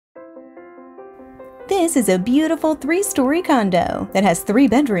This is a beautiful 3-story condo that has 3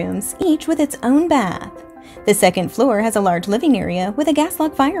 bedrooms, each with its own bath. The second floor has a large living area with a gas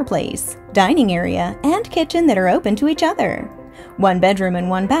log fireplace, dining area, and kitchen that are open to each other. 1 bedroom and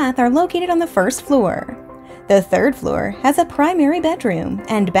 1 bath are located on the first floor. The third floor has a primary bedroom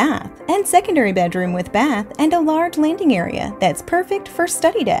and bath, and secondary bedroom with bath and a large landing area that's perfect for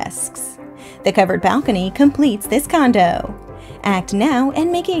study desks. The covered balcony completes this condo. Act now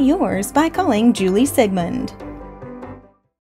and make it yours by calling Julie Siegmund.